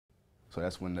So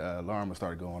that's when the alarm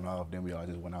started going off. Then we all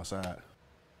just went outside.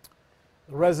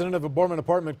 The resident of a Boardman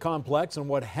apartment complex on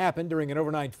what happened during an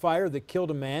overnight fire that killed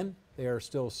a man. They are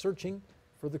still searching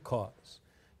for the cause.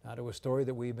 Now to a story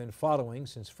that we've been following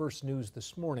since First News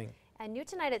this morning. And new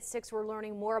tonight at 6, we're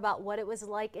learning more about what it was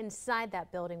like inside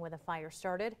that building when the fire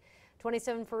started.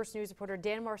 27 First News reporter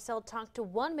Dan Marcel talked to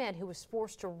one man who was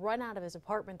forced to run out of his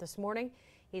apartment this morning.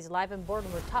 He's live in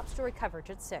Boardman with top story coverage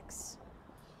at 6.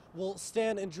 Well,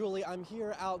 Stan and Julie, I'm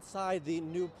here outside the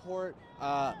Newport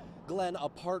Glen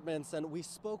Apartments, and we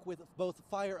spoke with both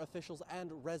fire officials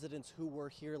and residents who were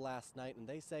here last night, and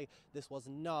they say this was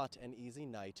not an easy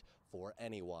night for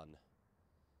anyone.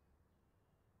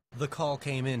 The call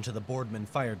came in to the Boardman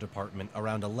Fire Department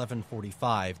around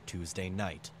 11:45 Tuesday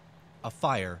night. A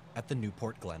fire at the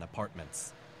Newport Glen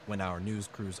Apartments. When our news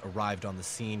crews arrived on the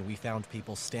scene, we found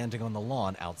people standing on the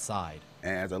lawn outside.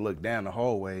 And as I looked down the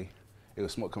hallway, it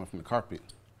was smoke coming from the carpet.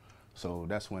 So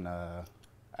that's when I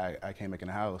came back in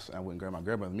the house. I went and grabbed my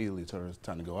grandmother immediately, told her it was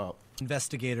time to go out.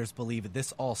 Investigators believe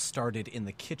this all started in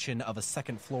the kitchen of a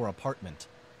second-floor apartment.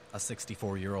 A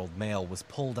 64-year-old male was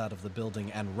pulled out of the building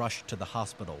and rushed to the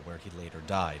hospital, where he later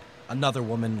died. Another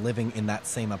woman living in that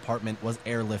same apartment was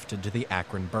airlifted to the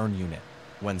Akron burn unit.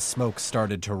 When smoke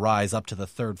started to rise up to the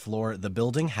third floor, the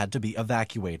building had to be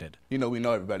evacuated. We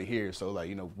know everybody here, so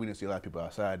we didn't see a lot of people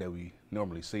outside that we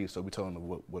normally see, so we told them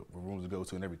what rooms to go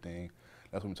to and everything.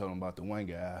 That's when we told them about the one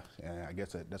guy, and I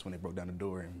guess that's when they broke down the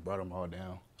door and brought them all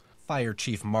down. Fire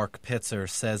Chief Mark Pitzer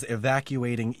says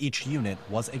evacuating each unit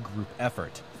was a group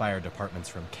effort. Fire departments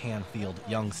from Canfield,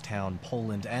 Youngstown,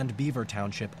 Poland, and Beaver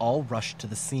Township all rushed to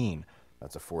the scene.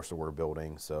 That's a forced-to-wear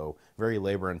building, so very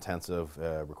labor-intensive,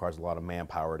 requires a lot of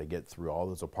manpower to get through all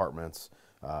those apartments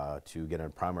to get a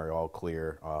primary all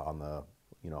clear on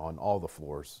all the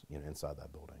floors inside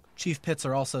that building. Chief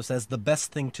Pitzer also says the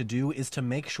best thing to do is to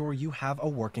make sure you have a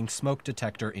working smoke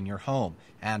detector in your home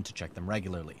and to check them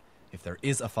regularly. If there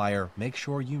is a fire, make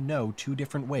sure you know 2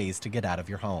 different ways to get out of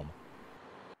your home.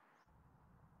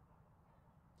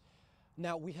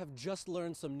 Now, we have just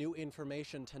learned some new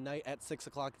information tonight at 6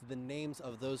 o'clock, the names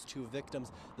of those 2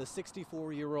 victims. The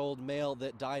 64-year-old male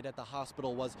that died at the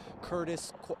hospital was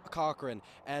Curtis Cochran,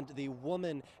 and the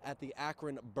woman at the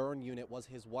Akron burn unit was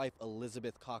his wife,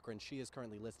 Elizabeth Cochran. She is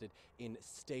currently listed in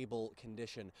stable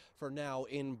condition. For now,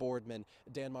 in Boardman,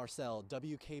 Dan Marcel,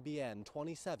 WKBN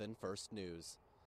 27 First News.